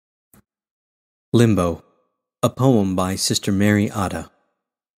Limbo, a poem by Sister Mary Ada.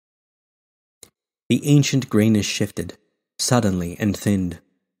 The ancient greyness shifted, suddenly and thinned,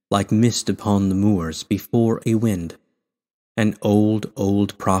 like mist upon the moors before a wind. An old,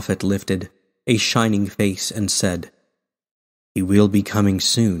 old prophet lifted a shining face and said, "He will be coming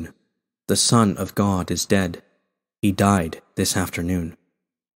soon. The Son of God is dead. He died this afternoon."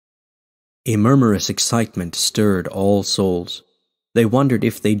 A murmurous excitement stirred all souls. They wondered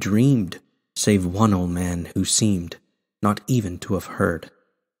if they dreamed, save one old man who seemed not even to have heard.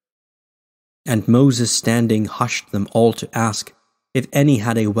 And Moses standing hushed them all to ask if any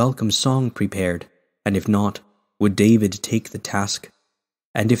had a welcome song prepared, and if not, would David take the task?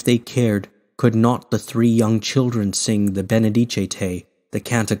 And if they cared, could not the 3 young children sing the Benedicite, the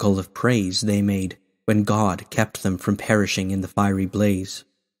canticle of praise they made when God kept them from perishing in the fiery blaze?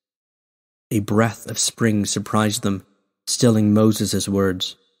 A breath of spring surprised them, stilling Moses'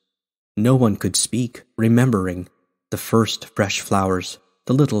 words. No one could speak, remembering the first fresh flowers,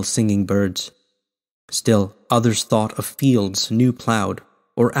 the little singing birds. Still others thought of fields new ploughed,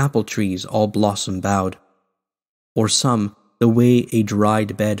 or apple trees all blossom bowed. Or some, the way a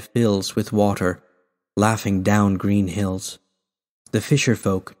dried bed fills with water, laughing down green hills. The fisher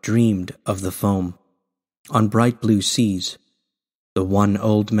folk dreamed of the foam on bright blue seas. The one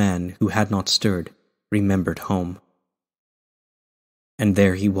old man who had not stirred remembered home. And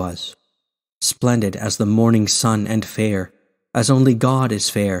there he was, splendid as the morning sun and fair, as only God is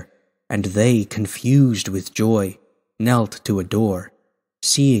fair, and they, confused with joy, knelt to adore,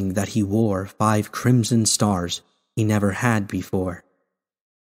 seeing that he wore 5 crimson stars he never had before.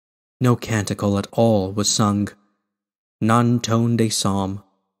 No canticle at all was sung, none toned a psalm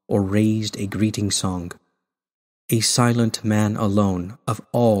or raised a greeting song. A silent man alone of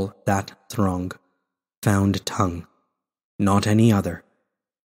all that throng found tongue, not any other.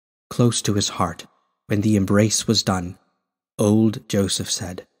 Close to his heart, when the embrace was done, old Joseph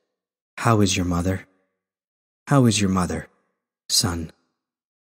said, "How is your mother? How is your mother, son?"